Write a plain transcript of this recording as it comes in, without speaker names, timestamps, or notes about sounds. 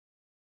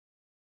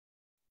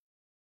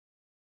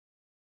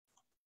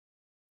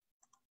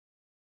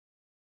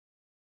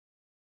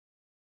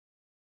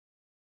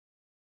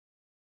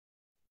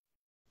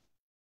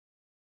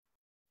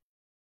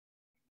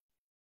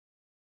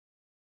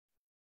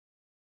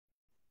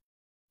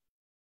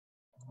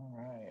All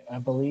right, I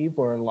believe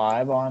we're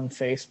live on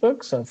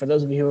Facebook. So for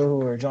those of you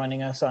who are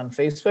joining us on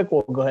Facebook,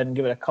 we'll go ahead and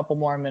give it a couple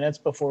more minutes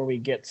before we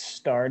get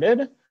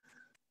started.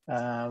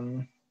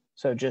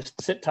 So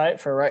just sit tight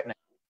for right now.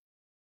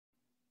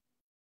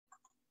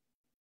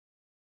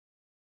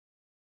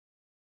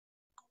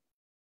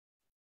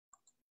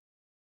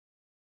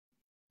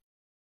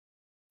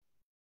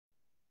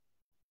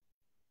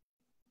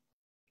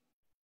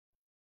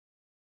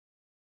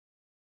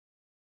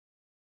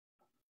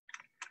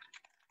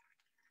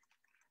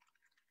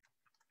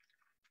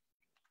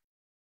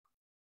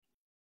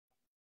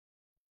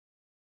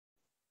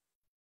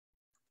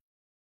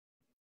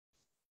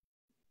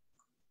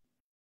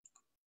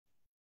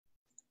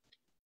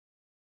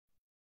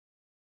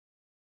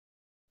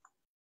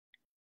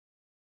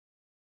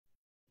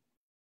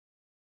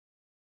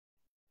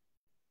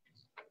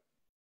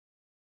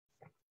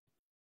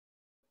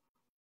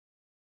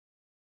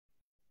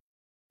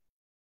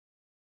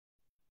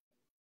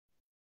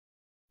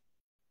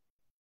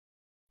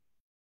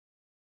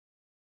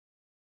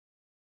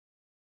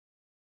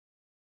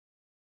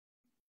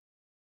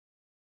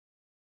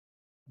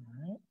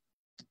 All right.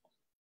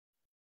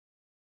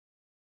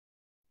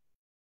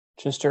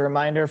 Just a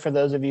reminder for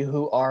those of you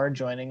who are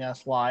joining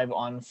us live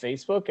on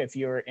Facebook, if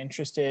you're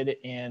interested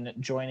in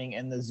joining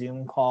in the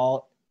Zoom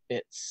call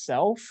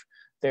itself,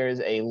 there's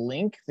a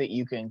link that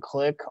you can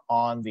click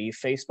on the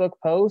Facebook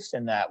post,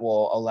 and that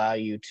will allow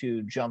you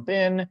to jump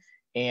in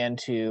and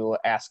to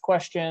ask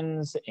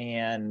questions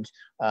and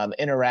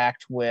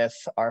interact with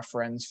our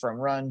friends from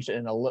Runge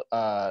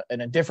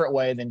in a different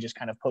way than just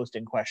kind of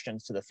posting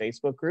questions to the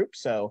Facebook group.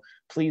 So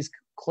please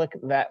click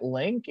that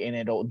link and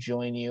it'll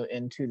join you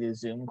into the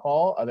Zoom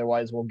call.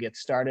 Otherwise, we'll get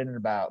started in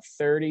about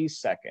 30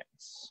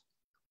 seconds.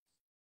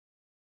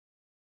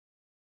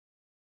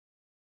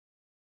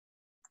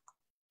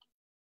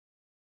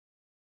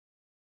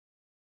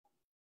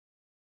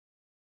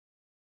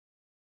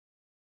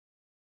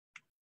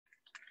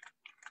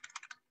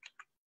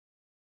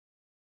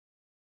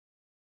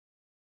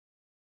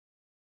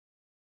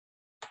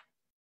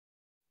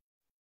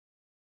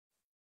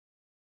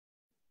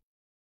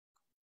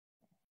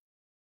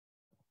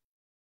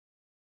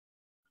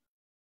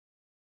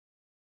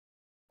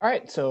 All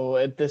right, so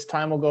at this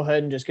time, we'll go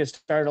ahead and just get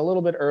started a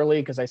little bit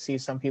early because I see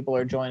some people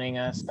are joining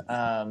us.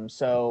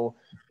 So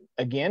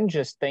again,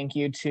 just thank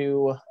you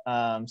to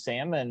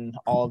Sam and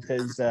all of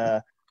his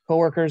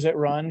coworkers at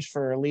Runge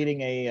for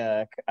leading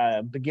a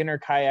beginner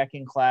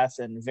kayaking class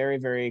in very,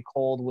 very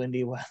cold,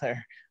 windy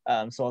weather.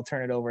 So I'll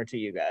turn it over to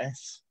you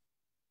guys.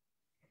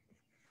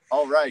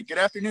 All right, good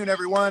afternoon,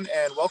 everyone,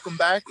 and welcome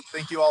back.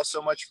 Thank you all so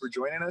much for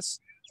joining us.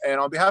 And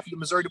on behalf of the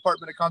Missouri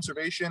Department of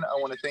Conservation, I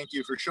want to thank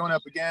you for showing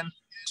up again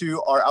to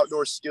our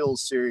Outdoor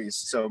Skills series.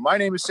 So my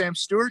name is Sam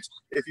Stewart.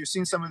 If you've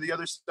seen some of the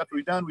other stuff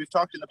we've done, we've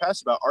talked in the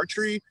past about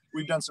archery,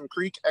 we've done some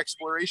creek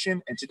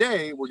exploration, and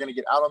today we're going to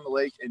get out on the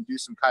lake and do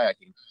some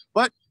kayaking.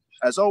 But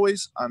as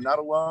always, I'm not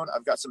alone.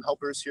 I've got some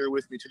helpers here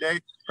with me today.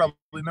 Probably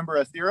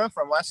remember Athira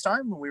from last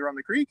time when we were on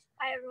the creek.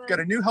 Hi, everyone.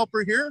 Got a new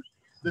helper here.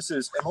 This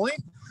is Emily.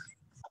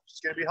 She's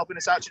going to be helping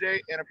us out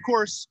today. And of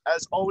course,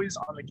 as always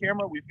on the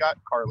camera, we've got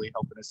Carly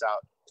helping us out.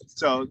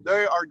 So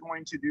they are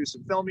going to do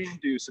some filming,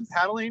 do some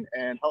paddling,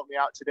 and help me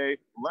out today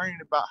learning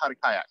about how to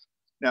kayak.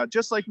 Now,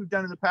 just like we've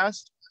done in the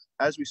past,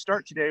 as we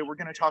start today, we're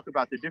going to talk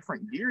about the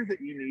different gear that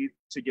you need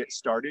to get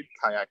started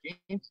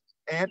kayaking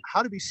and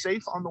how to be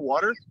safe on the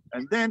water.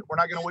 And then we're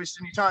not going to waste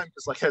any time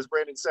because, like as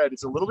Brandon said,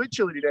 it's a little bit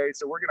chilly today.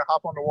 So we're going to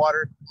hop on the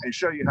water and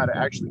show you how to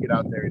actually get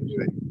out there and do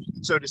it.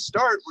 So to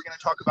start, we're going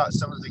to talk about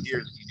some of the gear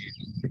that you need.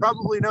 You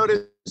probably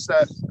noticed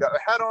that you've got a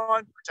hat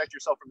on, protect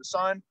yourself from the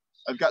sun.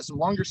 I've got some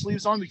longer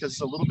sleeves on because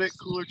it's a little bit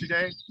cooler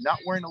today. Not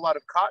wearing a lot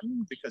of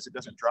cotton because it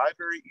doesn't dry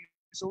very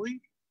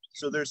easily.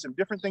 So there's some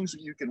different things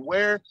that you can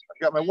wear.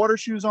 I've got my water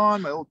shoes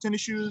on, my old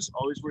tennis shoes.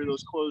 Always wear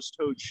those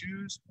closed-toed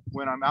shoes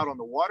when I'm out on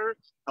the water.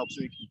 Helps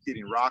me keep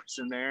getting rocks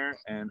in there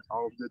and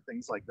all good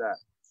things like that.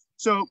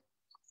 So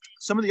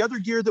some of the other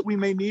gear that we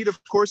may need, of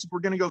course, if we're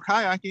going to go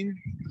kayaking,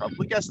 you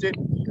probably guessed it,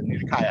 you're going to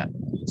need a kayak.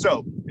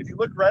 So if you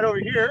look right over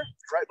here,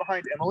 right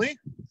behind Emily,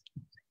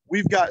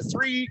 we've got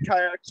 3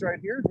 kayaks right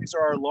here. These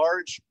are our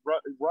large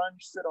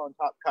Runge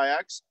sit-on-top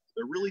kayaks.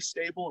 They're really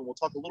stable, and we'll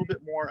talk a little bit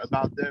more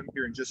about them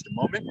here in just a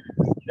moment.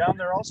 Down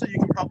there also, you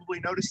can probably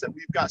notice that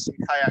we've got some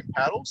kayak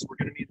paddles. We're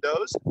going to need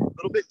those. A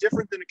little bit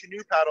different than a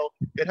canoe paddle.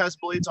 It has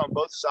blades on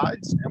both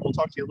sides, and we'll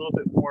talk to you a little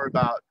bit more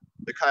about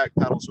the kayak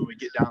paddles when we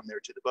get down there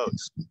to the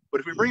boats.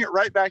 But if we bring it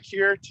right back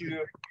here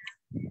to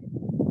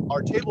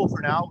our table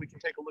for now, we can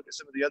take a look at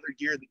some of the other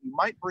gear that you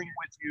might bring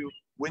with you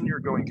when you're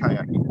going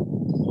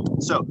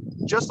kayaking. So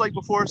just like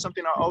before,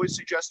 something I always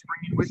suggest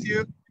bringing with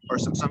you are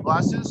some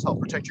sunglasses, help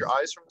protect your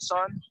eyes from the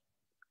sun.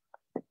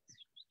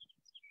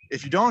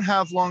 If you don't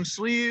have long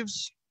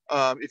sleeves,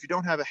 if you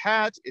don't have a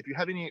hat, if you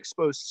have any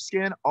exposed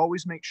skin,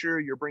 always make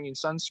sure you're bringing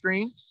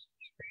sunscreen.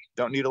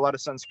 Don't need a lot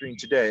of sunscreen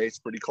today, it's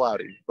pretty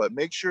cloudy, but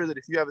make sure that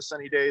if you have a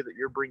sunny day that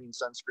you're bringing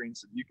sunscreen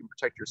so that you can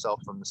protect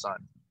yourself from the sun.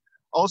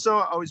 Also,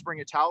 I always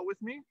bring a towel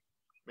with me.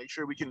 Make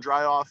sure we can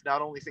dry off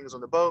not only things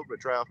on the boat, but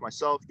dry off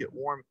myself, get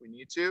warm if we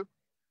need to.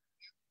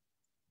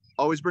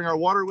 Always bring our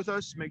water with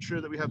us. Make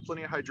sure that we have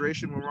plenty of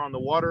hydration when we're on the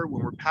water.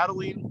 When we're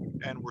paddling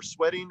and we're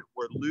sweating,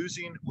 we're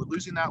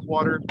losing that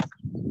water,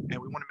 and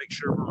we want to make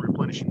sure we're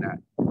replenishing that.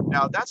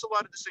 Now, that's a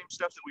lot of the same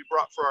stuff that we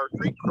brought for our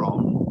creek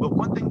crawl, but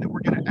one thing that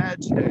we're going to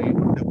add today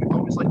that we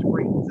always like to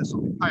bring with us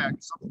on the kayak,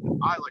 is something that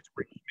I like to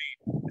bring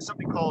with me, is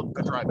something called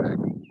a dry bag.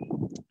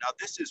 Now,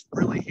 this is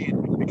really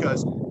handy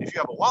because if you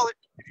have a wallet,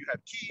 if you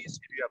have keys,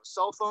 if you have a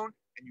cell phone,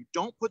 and you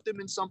don't put them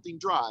in something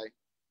dry,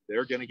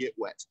 they're going to get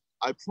wet.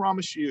 I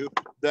promise you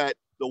that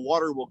the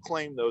water will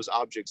claim those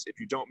objects if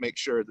you don't make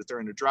sure that they're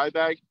in a dry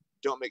bag,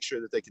 don't make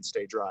sure that they can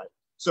stay dry.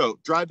 So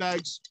dry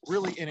bags,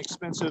 really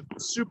inexpensive,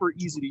 super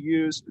easy to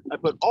use. I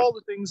put all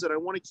the things that I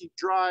want to keep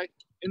dry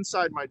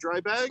inside my dry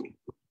bag.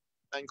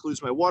 That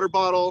includes my water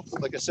bottle,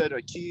 like I said,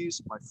 my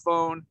keys, my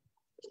phone,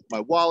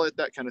 my wallet,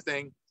 that kind of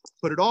thing.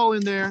 Put it all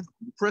in there,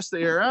 we press the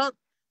air out,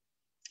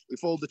 we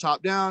fold the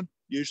top down,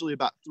 usually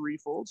about 3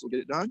 folds, we'll get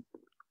it done.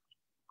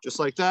 Just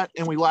like that,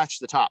 and we latch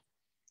the top.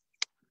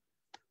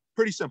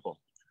 Pretty simple.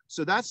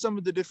 So that's some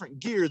of the different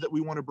gear that we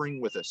want to bring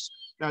with us.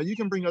 Now, you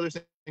can bring other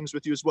things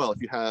with you as well.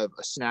 If you have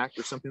a snack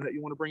or something that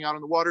you want to bring out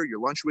on the water, your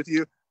lunch with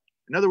you.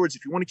 In other words,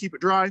 if you want to keep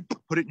it dry,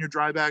 put it in your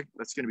dry bag.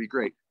 That's going to be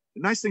great.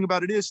 The nice thing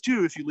about it is,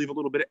 too, if you leave a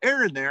little bit of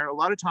air in there, a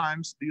lot of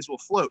times these will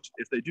float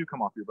if they do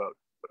come off your boat.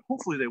 But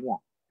hopefully they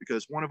won't,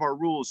 because one of our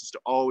rules is to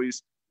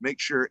always make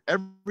sure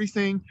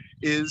everything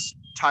is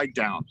tied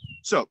down.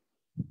 So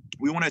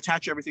we want to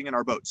attach everything in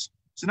our boats.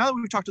 So now that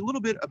we've talked a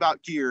little bit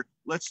about gear,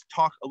 let's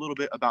talk a little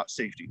bit about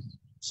safety.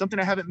 Something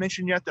I haven't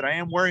mentioned yet that I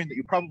am wearing that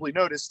you probably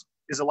noticed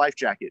is a life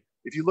jacket.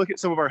 If you look at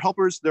some of our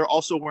helpers, they're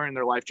also wearing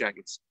their life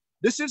jackets.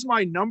 This is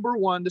my number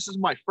one, this is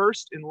my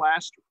first and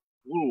last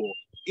rule.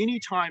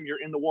 Anytime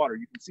you're in the water,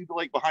 you can see the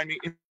lake behind me.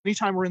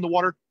 Anytime we're in the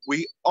water,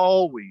 we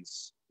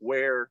always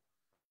wear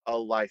a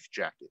life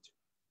jacket.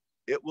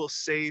 It will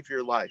save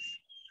your life.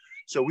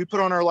 So we put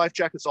on our life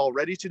jackets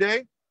already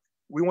today.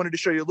 We wanted to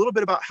show you a little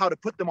bit about how to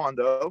put them on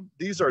though.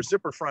 These are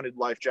zipper fronted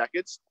life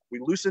jackets. We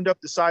loosened up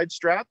the side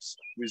straps,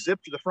 we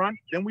zipped the front,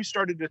 then we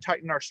started to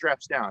tighten our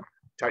straps down.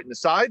 Tighten the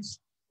sides,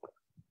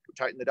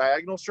 tighten the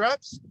diagonal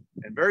straps,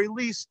 and very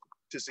least,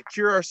 to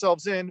secure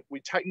ourselves in, we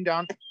tighten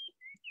down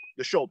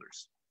the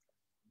shoulders.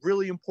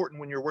 Really important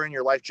when you're wearing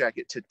your life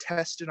jacket to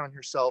test it on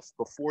yourself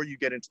before you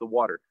get into the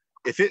water.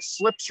 If it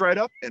slips right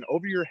up and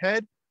over your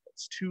head,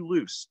 it's too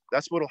loose.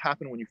 That's what'll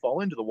happen when you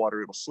fall into the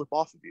water. It'll slip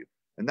off of you.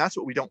 And that's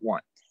what we don't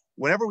want.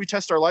 Whenever we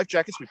test our life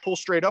jackets, we pull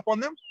straight up on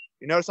them.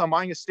 You notice how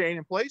mine is staying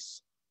in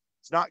place.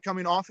 It's not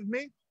coming off of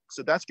me.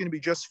 So that's going to be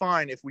just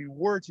fine. If we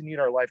were to need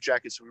our life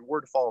jackets, if we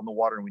were to fall in the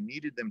water and we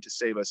needed them to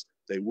save us,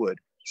 they would.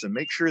 So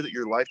make sure that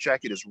your life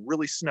jacket is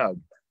really snug.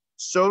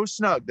 So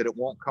snug that it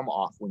won't come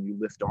off when you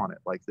lift on it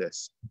like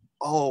this.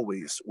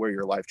 Always wear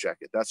your life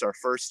jacket. That's our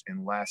first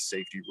and last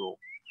safety rule.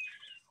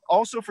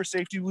 Also for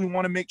safety, we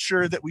want to make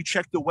sure that we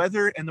check the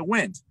weather and the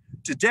wind.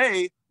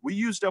 Today, we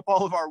used up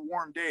all of our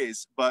warm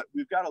days, but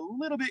we've got a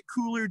little bit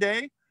cooler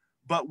day,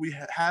 but we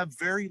have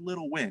very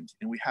little wind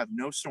and we have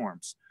no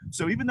storms.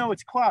 So even though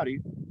it's cloudy,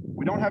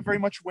 we don't have very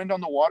much wind on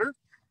the water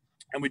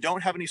and we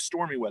don't have any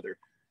stormy weather.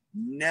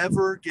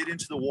 Never get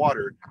into the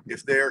water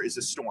if there is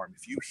a storm.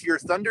 If you hear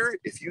thunder,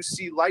 if you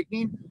see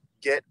lightning,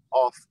 get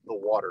off the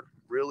water.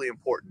 Really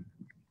important.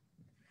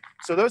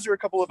 So those are a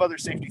couple of other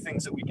safety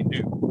things that we can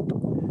do.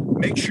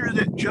 Make sure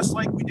that just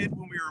like we did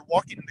when we were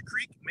walking in the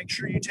creek, make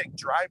sure you take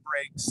dry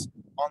breaks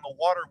on the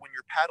water when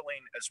you're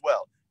paddling as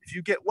well. If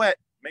you get wet,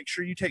 make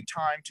sure you take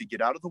time to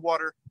get out of the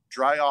water,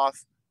 dry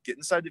off, get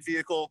inside the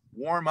vehicle,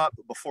 warm up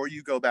before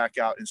you go back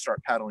out and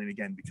start paddling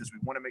again, because we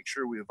want to make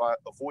sure we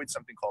avoid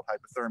something called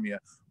hypothermia,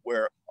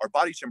 where our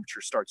body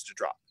temperature starts to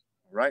drop,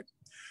 all right?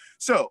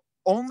 So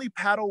only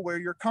paddle where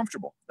you're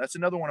comfortable. That's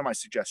another one of my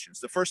suggestions.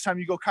 The first time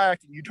you go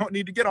kayaking, you don't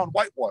need to get on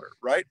white water,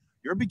 right?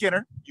 You're a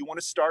beginner. You want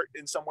to start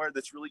in somewhere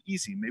that's really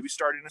easy, maybe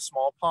start in a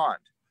small pond.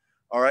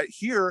 All right,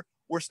 here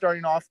we're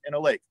starting off in a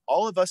lake.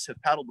 All of us have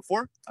paddled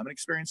before. I'm an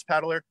experienced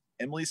paddler.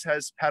 Emily's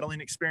has paddling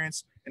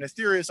experience, and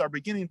Athera is our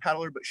beginning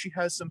paddler, but she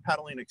has some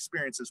paddling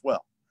experience as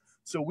well.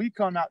 So we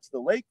come out to the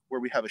lake where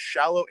we have a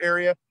shallow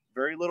area,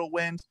 very little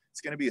wind.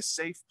 It's going to be a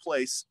safe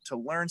place to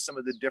learn some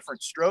of the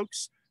different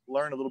strokes,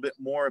 learn a little bit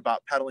more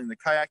about paddling the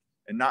kayak,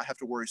 and not have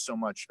to worry so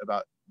much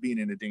about being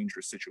in a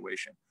dangerous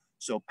situation.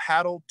 So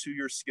paddle to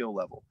your skill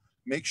level.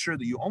 Make sure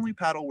that you only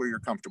paddle where you're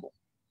comfortable.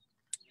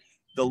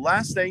 The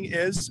last thing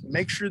is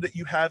make sure that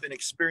you have an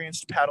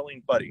experienced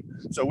paddling buddy.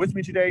 So with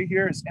me today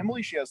here is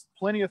Emily. She has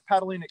plenty of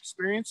paddling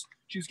experience.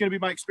 She's going to be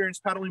my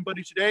experienced paddling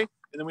buddy today.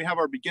 And then we have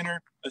our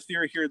beginner,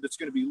 Athera, here that's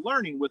going to be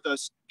learning with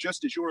us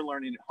just as you're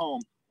learning at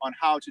home on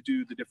how to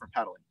do the different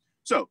paddling.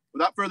 So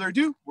without further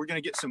ado, we're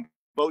going to get some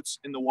boats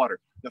in the water.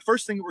 The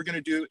first thing that we're going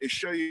to do is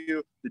show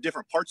you the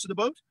different parts of the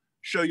boat,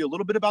 show you a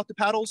little bit about the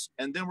paddles,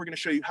 and then we're going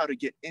to show you how to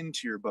get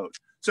into your boat.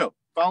 So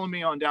follow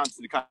me on down to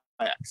the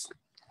kayaks.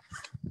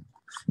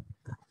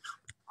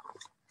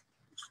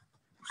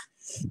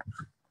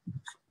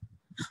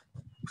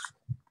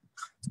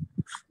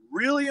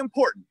 Really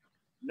important.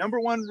 Number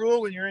one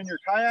rule when you're in your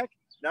kayak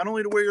not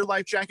only to wear your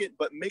life jacket,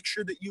 but make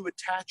sure that you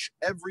attach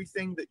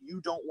everything that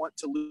you don't want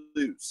to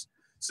lose.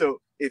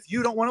 So if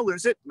you don't want to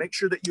lose it, make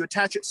sure that you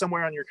attach it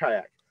somewhere on your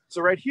kayak.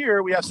 So right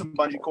here, we have some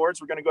bungee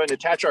cords. We're going to go ahead and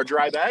attach our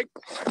dry bag.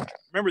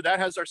 Remember, that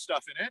has our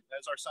stuff in it.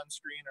 That's our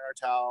sunscreen and our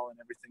towel and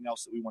everything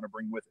else that we want to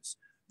bring with us.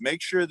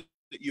 Make sure that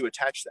you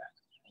attach that,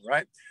 all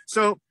right?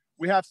 So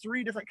we have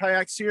 3 different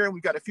kayaks here.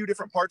 We've got a few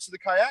different parts of the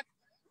kayak.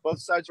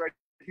 Both sides right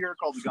here are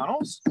called the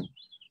gunnels.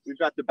 We've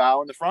got the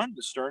bow in the front,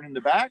 the stern in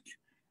the back.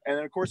 And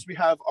then, of course, we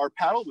have our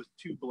paddle with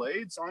 2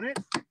 blades on it.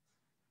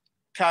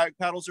 Kayak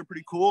paddles are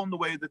pretty cool in the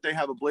way that they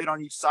have a blade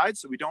on each side,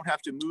 so we don't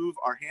have to move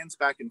our hands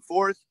back and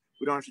forth.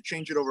 We don't have to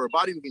change it over our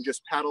body. We can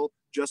just paddle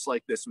just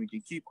like this, and we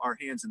can keep our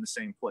hands in the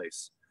same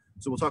place.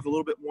 So we'll talk a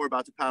little bit more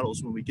about the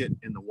paddles when we get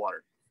in the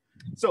water.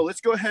 So let's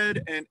go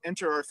ahead and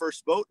enter our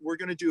first boat. We're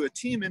going to do a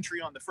team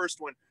entry on the first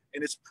one,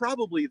 and it's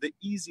probably the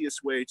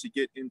easiest way to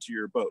get into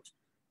your boat,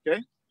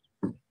 okay?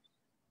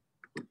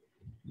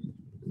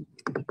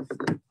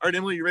 All right,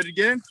 Emily, you ready to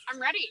get in? I'm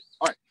ready.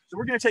 All right, so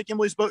we're going to take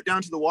Emily's boat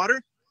down to the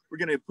water. We're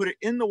going to put it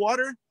in the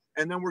water,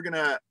 and then we're going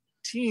to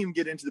team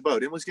get into the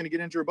boat. Emily's going to get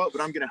into her boat,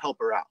 but I'm going to help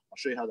her out. I'll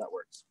show you how that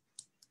works.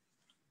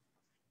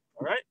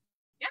 All right?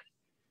 Yeah.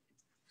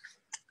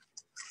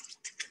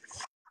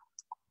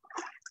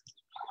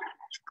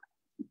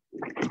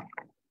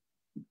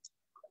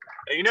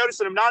 And you notice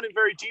that I'm not in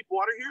very deep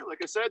water here. Like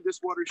I said, this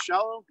water is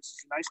shallow. This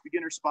is a nice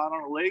beginner spot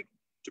on a lake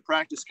to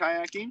practice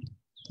kayaking.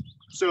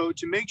 So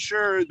to make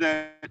sure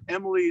that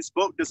Emily's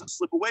boat doesn't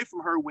slip away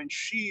from her when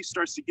she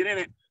starts to get in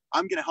it,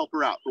 I'm going to help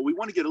her out. But we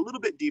want to get a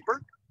little bit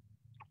deeper.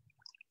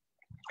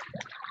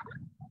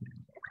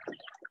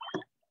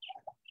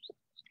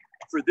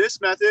 For this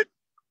method,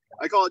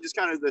 I call it just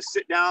kind of the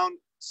sit down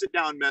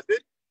method.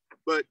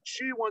 But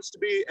she wants to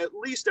be at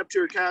least up to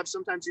her calves,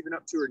 sometimes even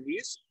up to her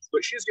knees.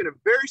 But she's going to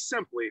very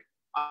simply,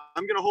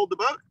 I'm going to hold the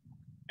boat,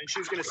 and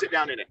she's going to sit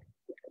down in it.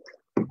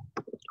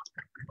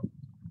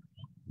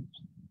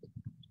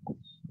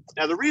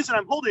 Now, the reason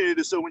I'm holding it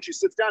is so when she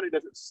sits down, it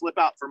doesn't slip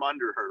out from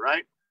under her,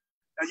 right?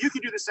 Now, you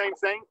can do the same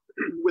thing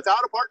without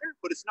a partner,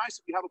 but it's nice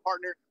if you have a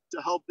partner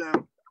to help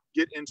them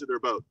get into their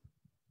boat.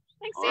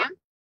 Thanks, All Sam. right?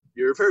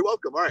 You're very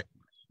welcome. All right.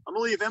 I'm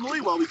going to leave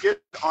Emily while we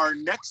get our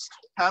next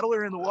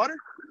paddler in the water.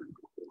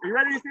 Are you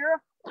ready, Sarah?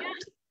 Yeah.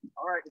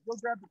 All right. If you'll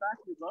grab the back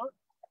of your boat,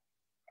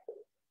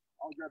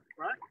 I'll grab the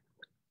front.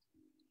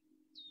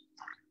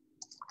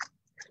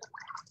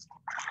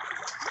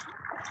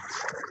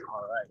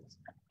 All right.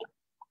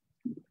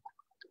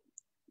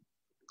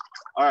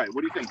 All right.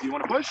 What do you think? Do you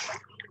want to push?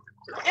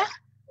 Yeah.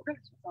 Okay.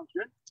 Sounds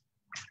good.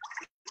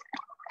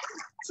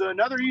 So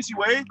another easy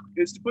way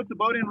is to put the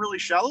boat in really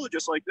shallow,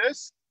 just like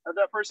this. Have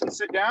that person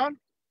sit down,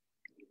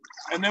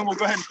 and then we'll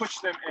go ahead and push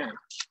them in.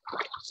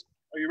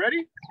 Are you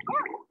ready?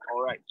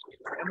 All right.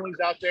 Emily's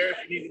out there if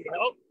you need any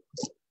help.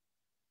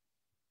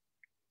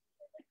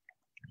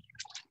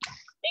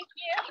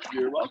 Thank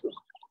you. You're welcome.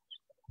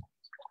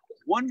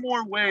 One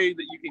more way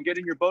that you can get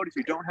in your boat if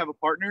you don't have a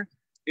partner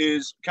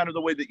is kind of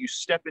the way that you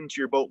step into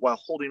your boat while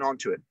holding on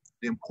to it.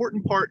 The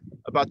important part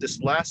about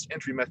this last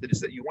entry method is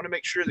that you want to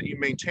make sure that you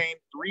maintain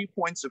 3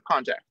 points of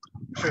contact.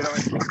 Show you how I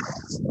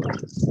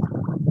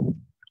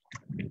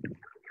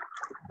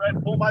try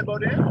and pull my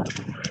boat in.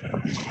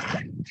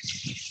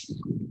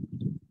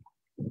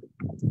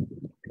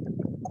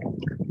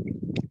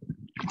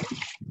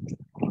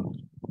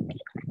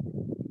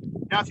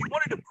 Now, if you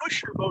wanted to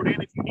push your boat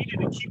in, if you needed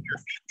to keep your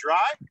feet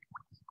dry,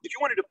 if you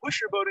wanted to push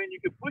your boat in, you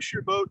could push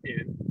your boat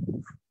in,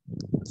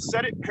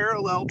 set it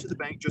parallel to the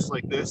bank just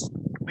like this.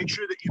 Make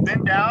sure that you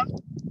bend down,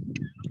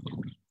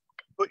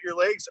 put your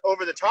legs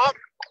over the top,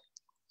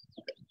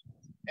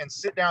 and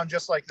sit down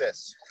just like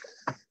this.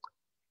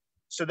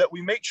 So that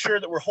we make sure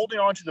that we're holding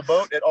on to the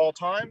boat at all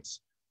times,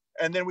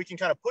 and then we can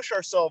kind of push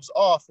ourselves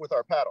off with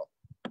our paddle.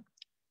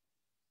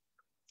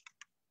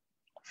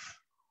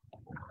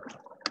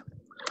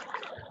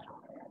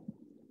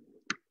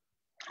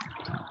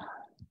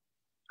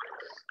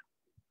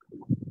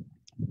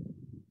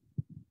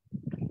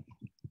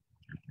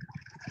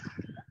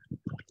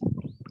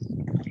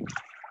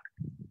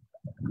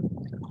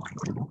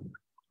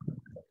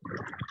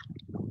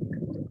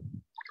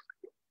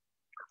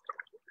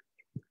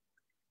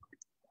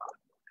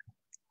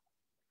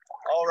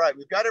 All right,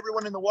 we've got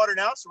everyone in the water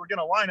now, so we're going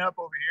to line up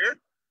over here.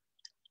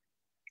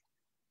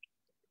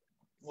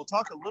 We'll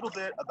talk a little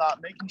bit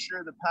about making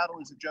sure the paddle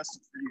is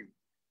adjusted for you.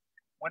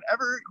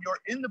 Whenever you're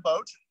in the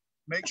boat,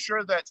 make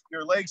sure that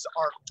your legs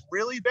aren't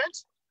really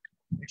bent.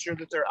 Make sure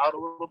that they're out a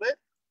little bit.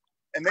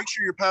 And make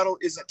sure your paddle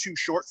isn't too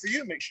short for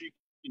you. Make sure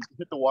you can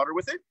hit the water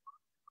with it.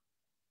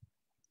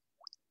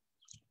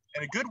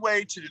 And a good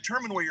way to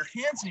determine where your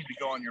hands need to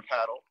go on your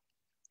paddle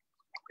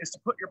is to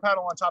put your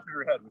paddle on top of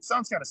your head, which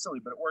sounds kind of silly,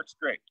 but it works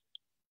great.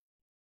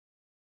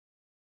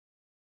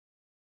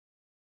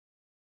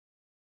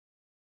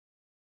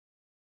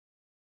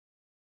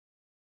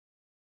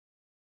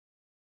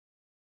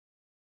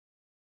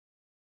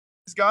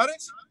 Got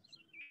it?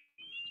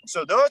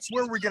 So that's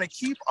where we're going to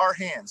keep our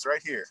hands,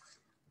 right here.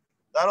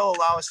 That'll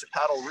allow us to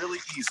paddle really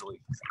easily.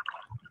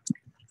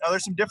 Now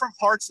there's some different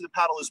parts of the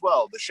paddle as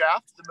well, the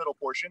shaft, the middle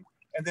portion,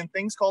 and then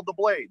things called the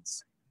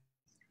blades.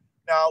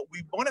 Now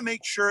we want to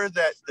make sure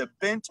that the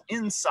bent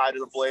inside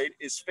of the blade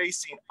is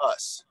facing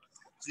us.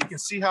 So you can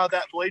see how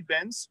that blade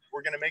bends.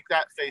 We're going to make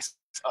that face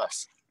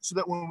us so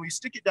that when we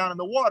stick it down in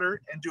the water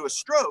and do a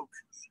stroke,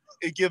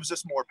 it gives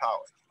us more power.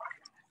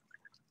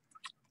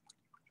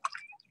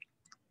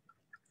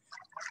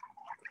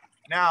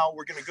 Now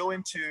we're going to go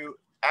into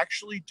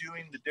actually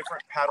doing the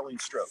different paddling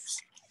strokes.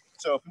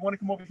 So if we want to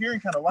come over here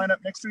and kind of line up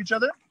next to each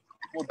other,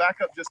 we'll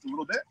back up just a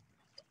little bit.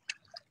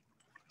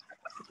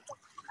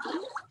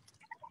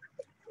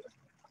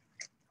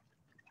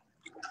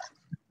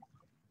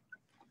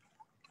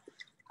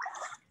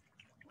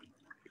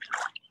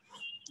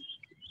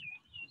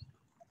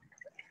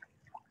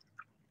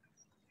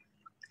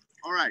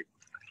 All right.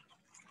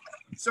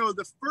 So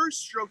the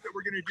first stroke that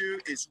we're going to do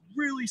is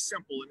really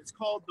simple, and it's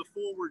called the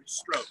forward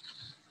stroke.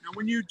 Now,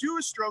 when you do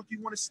a stroke,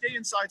 you want to stay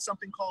inside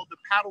something called the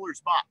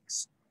paddler's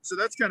box. So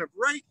that's kind of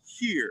right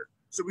here.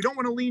 So we don't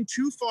want to lean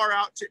too far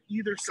out to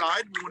either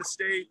side. We want to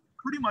stay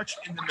pretty much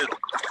in the middle.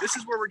 This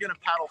is where we're going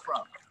to paddle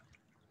from.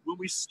 When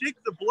we stick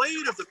the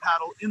blade of the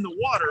paddle in the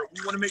water,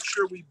 we want to make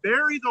sure we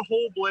bury the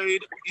whole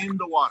blade in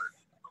the water.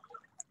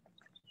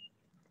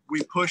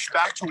 We push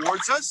back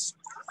towards us,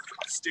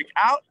 stick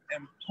out,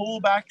 and pull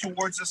back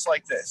towards us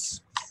like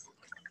this.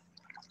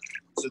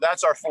 So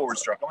that's our forward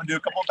stroke. I'm going to do a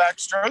couple of back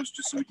strokes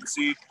just so we can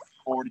see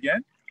forward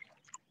again.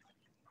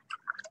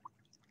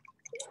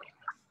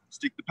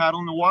 Stick the paddle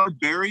in the water,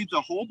 bury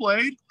the whole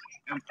blade,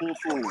 and pull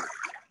forward.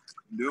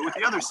 And do it with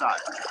the other side.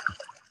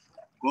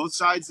 Both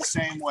sides the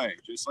same way,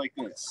 just like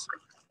this.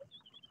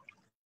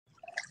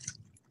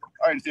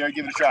 All right, Thea,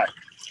 give it a try.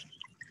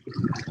 There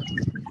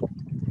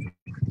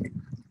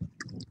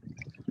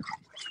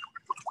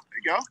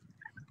you go.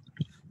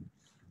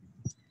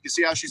 You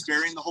see how she's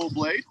burying the whole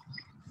blade?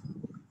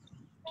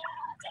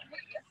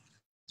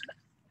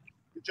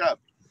 Good job.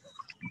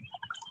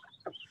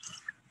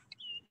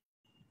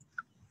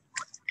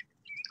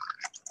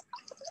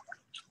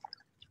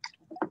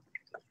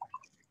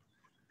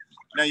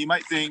 Now you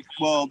might think,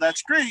 well,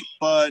 that's great,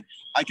 but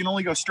I can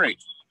only go straight.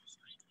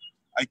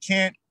 I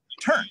can't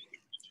turn.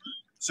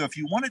 So if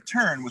you want to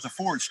turn with a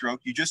forward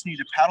stroke, you just need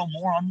to paddle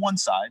more on one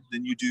side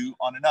than you do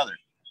on another.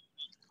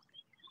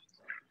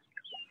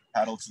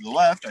 Paddle to the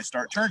left, I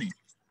start turning.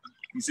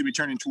 You see me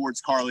turning towards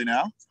Carly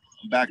now.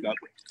 I'm back up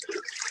a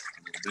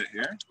little bit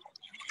here.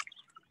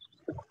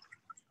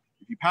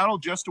 If you paddle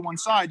just to one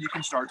side, you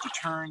can start to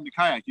turn the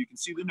kayak. You can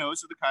see the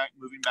nose of the kayak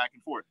moving back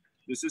and forth.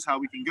 This is how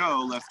we can go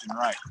left and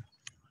right.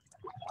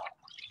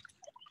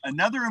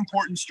 Another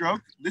important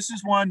stroke, this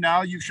is one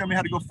now you've shown me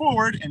how to go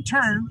forward and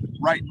turn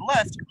right and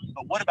left,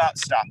 but what about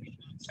stopping?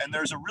 And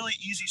there's a really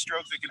easy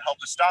stroke that can help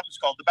us stop. It's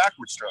called the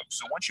backward stroke.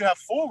 So once you have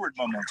forward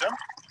momentum,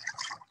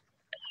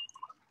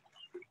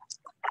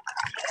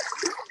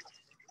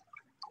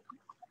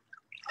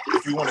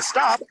 if we want to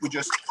stop, we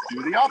just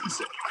do the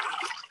opposite.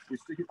 We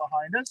stick it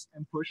behind us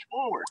and push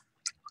forward.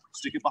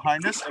 Stick it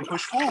behind us and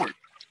push forward.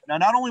 Now,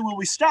 not only will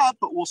we stop,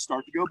 but we'll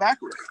start to go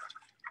backward.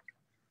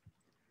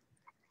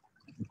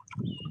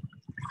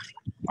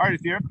 All right,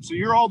 Athira, so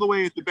you're all the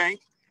way at the bank.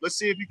 Let's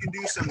see if you can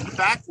do some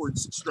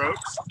backwards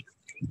strokes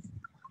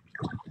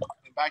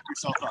and back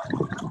yourself up.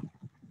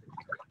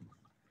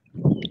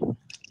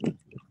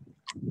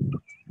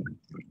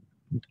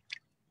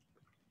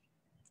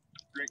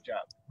 Great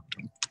job.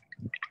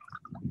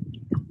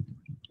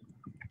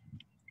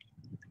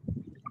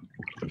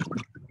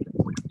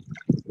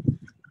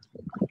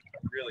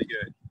 Really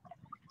good.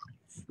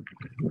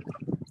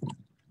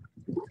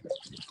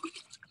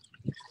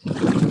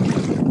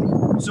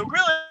 So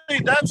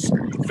really, that's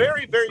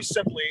very, very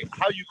simply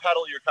how you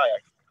paddle your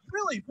kayak.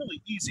 Really,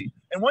 really easy.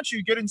 And once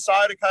you get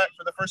inside a kayak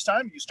for the first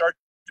time, you start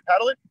to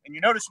paddle it, and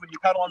you notice when you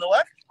paddle on the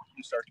left,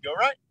 you start to go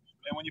right.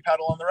 And when you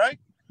paddle on the right,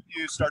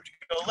 you start to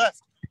go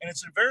left. And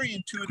it's a very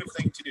intuitive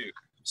thing to do.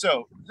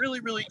 So really,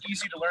 really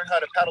easy to learn how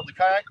to paddle the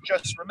kayak.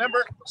 Just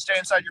remember, stay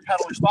inside your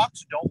paddler's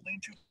box. Don't lean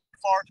too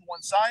far to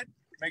one side.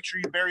 Make sure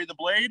you bury the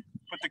blade.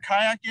 Put the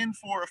kayak in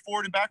for a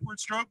forward and backward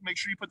stroke. Make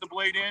sure you put the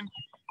blade in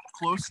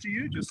close to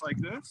you, just like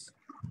this.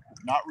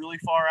 Not really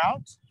far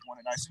out. You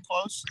want it nice and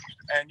close,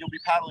 and you'll be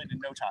paddling in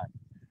no time.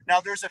 Now,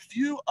 there's a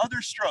few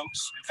other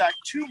strokes, in fact,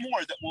 2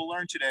 more that we'll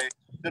learn today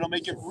that'll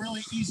make it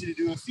really easy to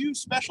do a few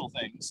special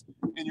things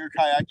in your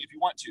kayak if you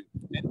want to.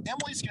 And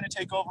Emily's going to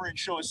take over and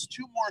show us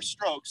 2 more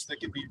strokes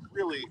that can be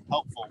really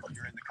helpful when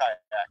you're in the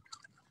kayak.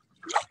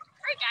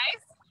 All right,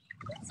 guys.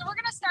 So we're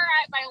going to start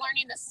out by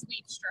learning the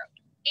sweep stroke.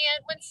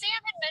 And when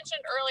Sam had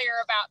mentioned earlier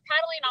about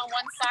paddling on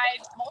one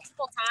side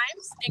multiple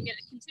times and get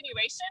a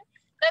continuation,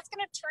 that's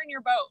going to turn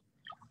your boat.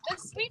 The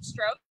sweep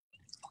stroke,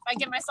 if I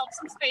give myself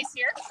some space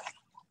here,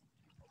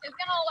 is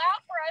going to allow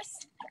for us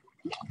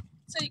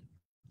to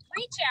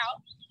reach out.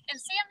 And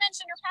Sam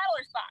mentioned your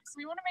paddler's box.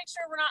 We want to make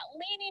sure we're not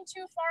leaning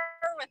too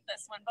far with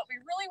this one, but we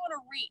really want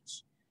to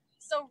reach.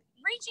 So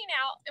reaching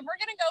out, and we're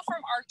going to go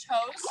from our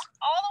toes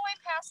all the way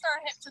past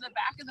our hip to the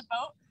back of the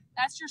boat.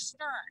 That's your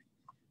stern.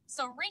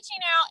 So reaching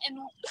out and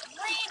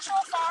reach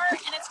real far,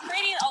 and it's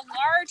creating a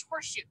large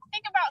horseshoe.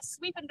 Think about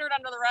sweeping dirt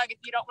under the rug if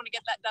you don't want to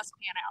get that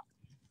dustpan out.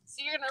 So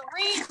you're going to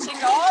reach and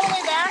go all the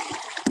way back,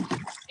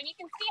 and you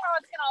can see how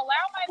it's going to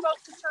allow my boat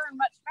to turn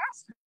much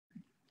faster.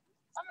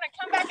 So I'm going to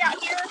come back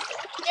out here,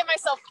 give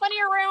myself plenty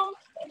of room,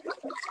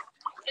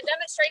 and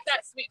demonstrate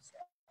that sweep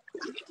stroke.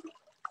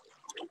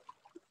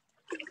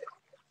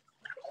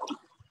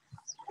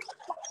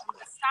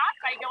 Stop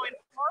by going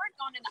forward,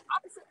 going in the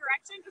opposite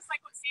direction, just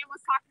like what Sam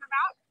was talking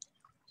about.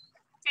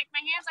 Take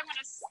my hands, I'm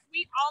going to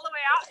sweep all the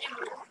way out and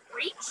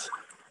reach,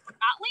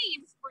 not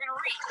leave, we're going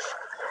to reach.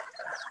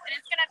 And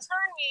it's going to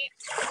turn me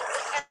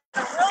in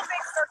a real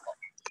big circle.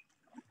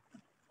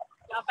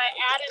 Now if I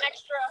add an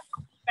extra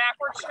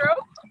backward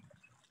stroke,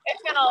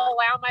 it's going to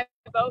allow my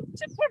boat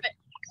to pivot.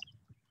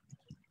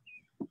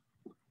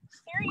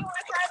 Sarah, you want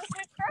to try the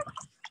sweep stroke?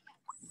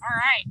 All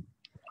right,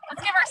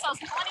 let's give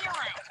ourselves plenty of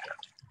room.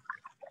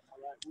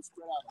 We'll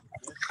spread out a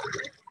little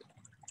bit.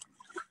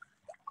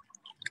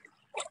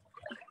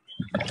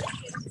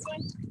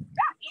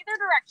 Either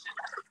direction.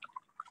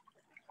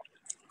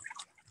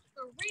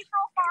 So reach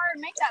real far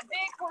and make that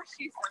big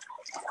horseshoe circle.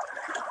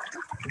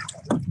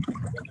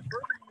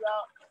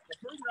 The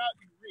further out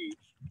you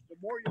reach, the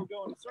more you'll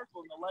go in a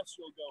circle and the less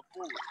you'll go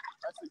forward.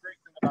 That's the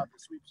great thing about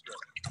the sweep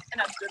stroke.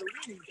 And instead of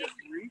leaning, just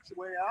reach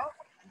way out.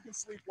 You can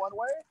sweep one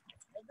way,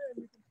 and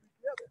then you can sweep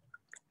the other.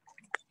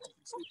 You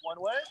can sweep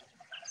one way,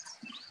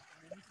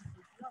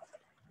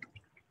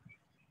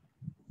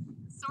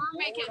 so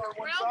we're making a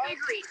real big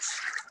reach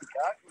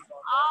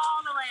all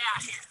the way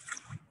out here.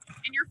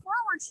 In your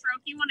forward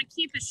stroke, you want to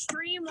keep a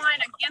streamline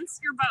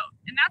against your boat,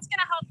 and that's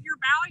going to help your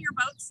bow of your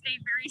boat stay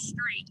very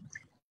straight.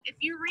 If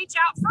you reach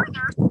out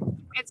further,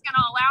 it's going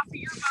to allow for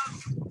your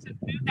boat to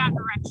move that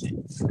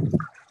direction.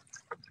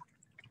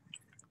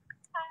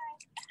 Hi.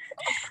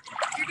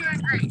 You're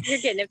doing great. You're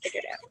getting it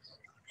figured out.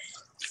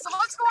 So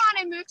let's go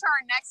on and move to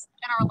our next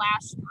and our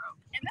last stroke,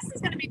 and this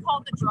is going to be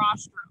called the draw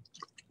stroke.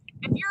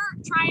 If you're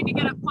trying to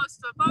get up close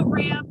to a boat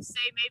ramp, say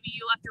maybe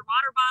you left your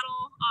water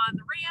bottle on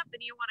the ramp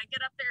and you want to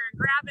get up there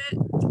and grab it,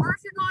 or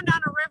if you're going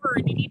down a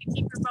river and you need to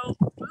keep your boat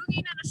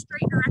moving in a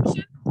straight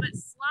direction, but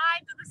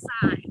slide to the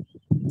side,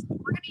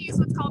 we're going to use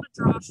what's called a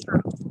draw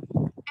stroke.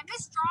 And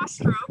this draw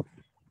stroke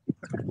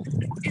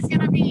is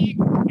going to be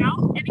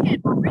out, and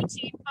again, we're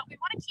reaching, but we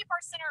want to keep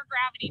our center of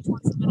gravity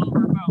towards the middle of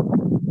our boat.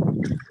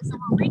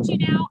 So we're reaching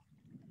out,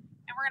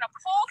 and we're going to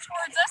pull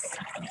towards us,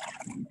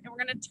 and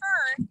we're going to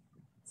turn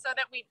so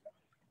that we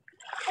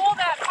pull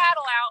that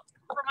paddle out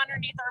from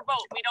underneath our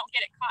boat. We don't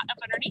get it caught up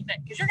underneath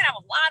it, because you're going to have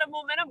a lot of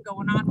momentum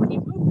going on when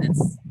you move this.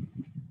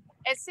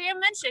 As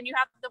Sam mentioned, you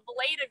have the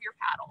blade of your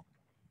paddle.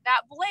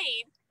 That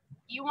blade,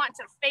 you want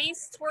to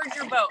face towards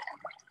your boat.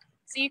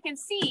 So you can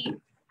see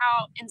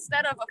how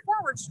instead of a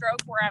forward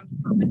stroke where I'm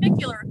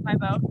perpendicular with my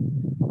boat,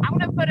 I'm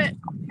going to put it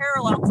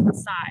parallel to the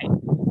side.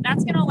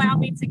 That's going to allow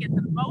me to get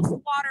the most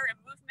water and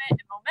movement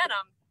and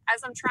momentum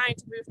as I'm trying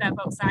to move that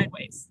boat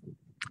sideways.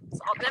 So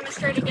I'll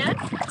demonstrate again,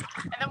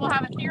 and then we'll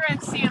have a Thera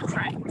and Sam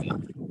try.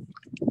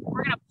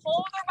 We're going to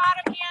pull with our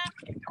bottom hand,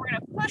 and we're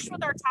going to push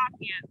with our top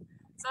hand,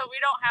 so we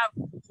don't have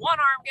one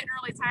arm getting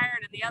really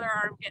tired and the other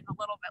arm getting a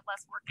little bit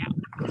less workout.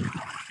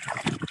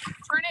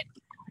 Turn it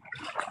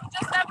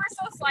just ever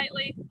so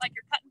slightly, like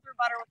you're cutting through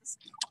butter with a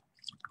spoon.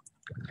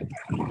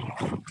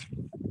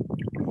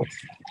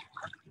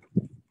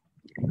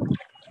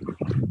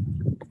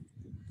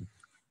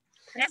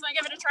 You guys want to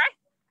give it a try?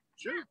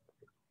 Sure.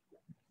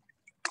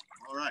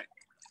 All right.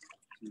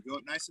 So we go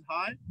up nice and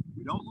high.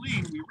 We don't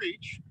lean, we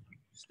reach.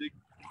 Stick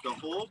the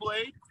whole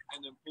blade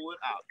and then pull it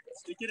out.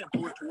 Stick it and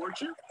pull it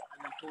towards you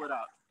and then pull it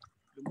out.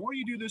 The more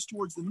you do this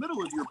towards the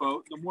middle of your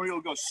boat, the more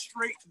you'll go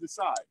straight to the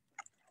side.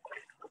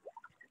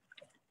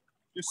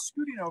 Just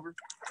scooting over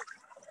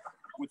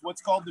with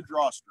what's called the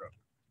draw stroke.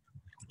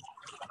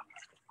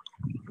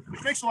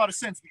 Which makes a lot of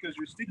sense because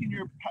you're sticking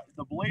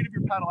the blade of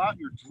your paddle out,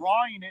 you're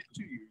drawing it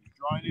to you. You're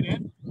drawing it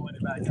in, pulling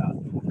it back out.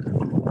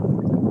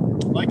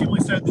 Like Emily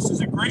said, this is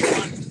a great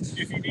one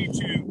if you need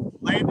to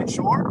land at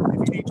shore, if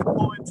you need to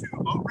pull into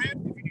a boat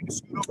ramp, if you need to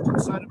scoot over to the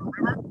side of a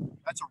river.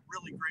 That's a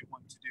really great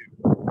one to do.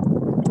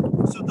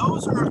 So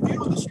those are a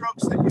few of the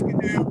strokes that you can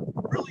do,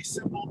 really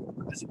simple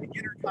as a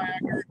beginner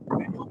kayaker,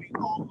 and you'll be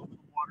all over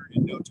the water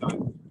in no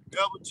time. Be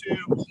able to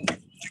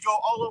go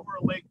all over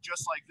a lake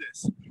just like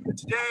this. And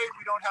today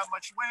we don't have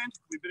much wind.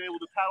 We've been able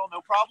to paddle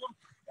no problem,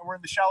 and we're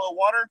in the shallow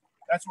water.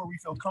 That's where we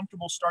feel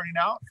comfortable starting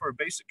out for a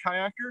basic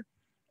kayaker.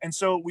 And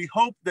so we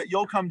hope that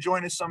you'll come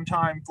join us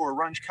sometime for a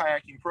Runge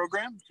kayaking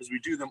program, because we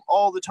do them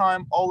all the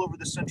time, all over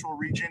the central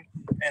region,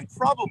 and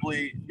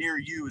probably near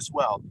you as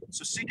well.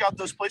 So seek out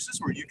those places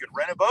where you could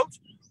rent a boat,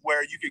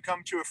 where you could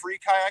come to a free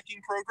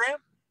kayaking program.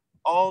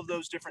 All of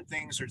those different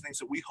things are things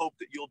that we hope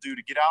that you'll do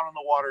to get out on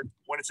the water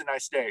when it's a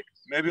nice day,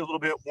 maybe a little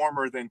bit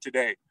warmer than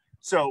today.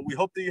 So we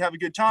hope that you have a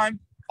good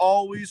time.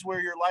 Always wear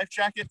your life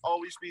jacket,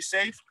 always be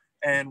safe,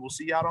 and we'll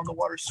see you out on the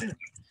water soon.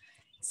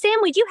 Sam,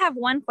 we do have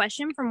one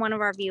question from one of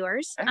our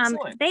viewers.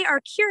 Excellent. They are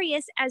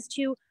curious as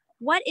to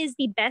what is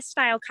the best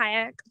style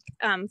kayak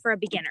for a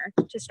beginner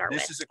to start with?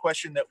 This is a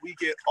question that we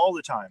get all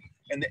the time.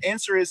 And the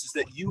answer is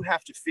that you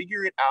have to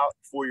figure it out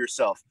for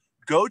yourself.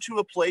 Go to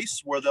a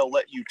place where they'll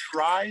let you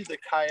try the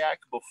kayak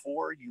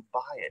before you buy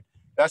it.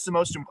 That's the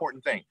most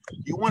important thing.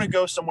 You want to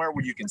go somewhere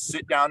where you can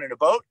sit down in a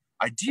boat,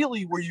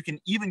 ideally where you can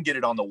even get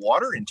it on the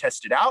water and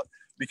test it out,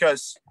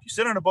 because if you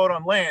sit on a boat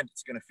on land,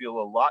 it's going to feel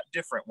a lot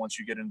different once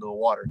you get into the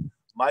water.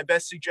 My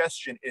best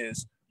suggestion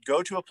is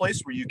go to a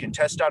place where you can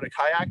test out a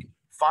kayak,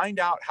 find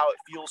out how it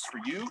feels for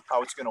you,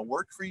 how it's going to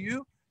work for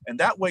you, and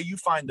that way you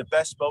find the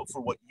best boat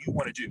for what you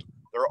want to do.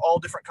 There are all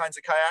different kinds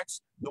of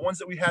kayaks. The ones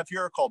that we have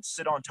here are called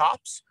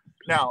sit-on-tops.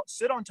 Now,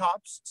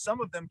 sit-on-tops, some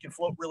of them can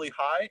float really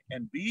high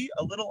and be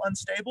a little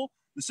unstable.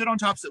 The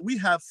sit-on-tops that we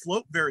have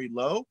float very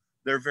low.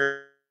 They're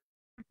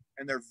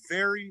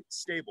very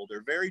stable.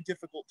 They're very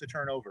difficult to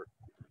turn over.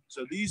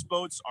 So these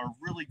boats are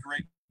really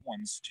great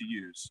ones to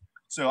use.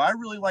 So I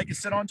really like a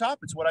sit-on-top.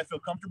 It's what I feel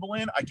comfortable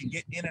in. I can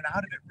get in and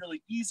out of it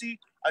really easy.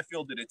 I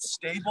feel that it's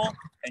stable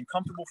and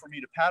comfortable for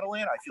me to paddle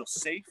in. I feel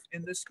safe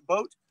in this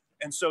boat.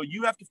 And so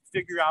you have to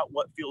figure out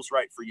what feels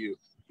right for you.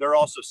 There are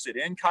also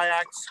sit-in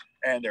kayaks,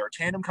 and there are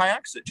tandem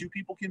kayaks that 2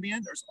 people can be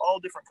in. There's all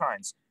different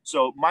kinds.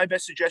 So my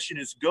best suggestion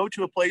is go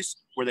to a place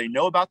where they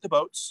know about the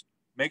boats.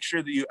 Make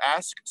sure that you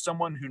ask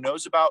someone who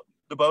knows about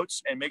the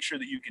boats, and make sure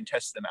that you can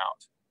test them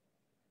out.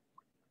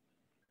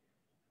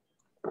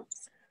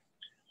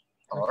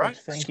 All right.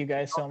 Thank you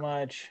guys so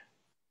much.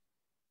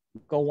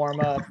 Go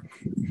warm up.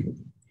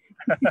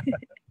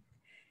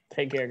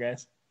 Take care,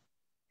 guys.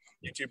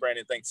 You too,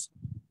 Brandon. Thanks.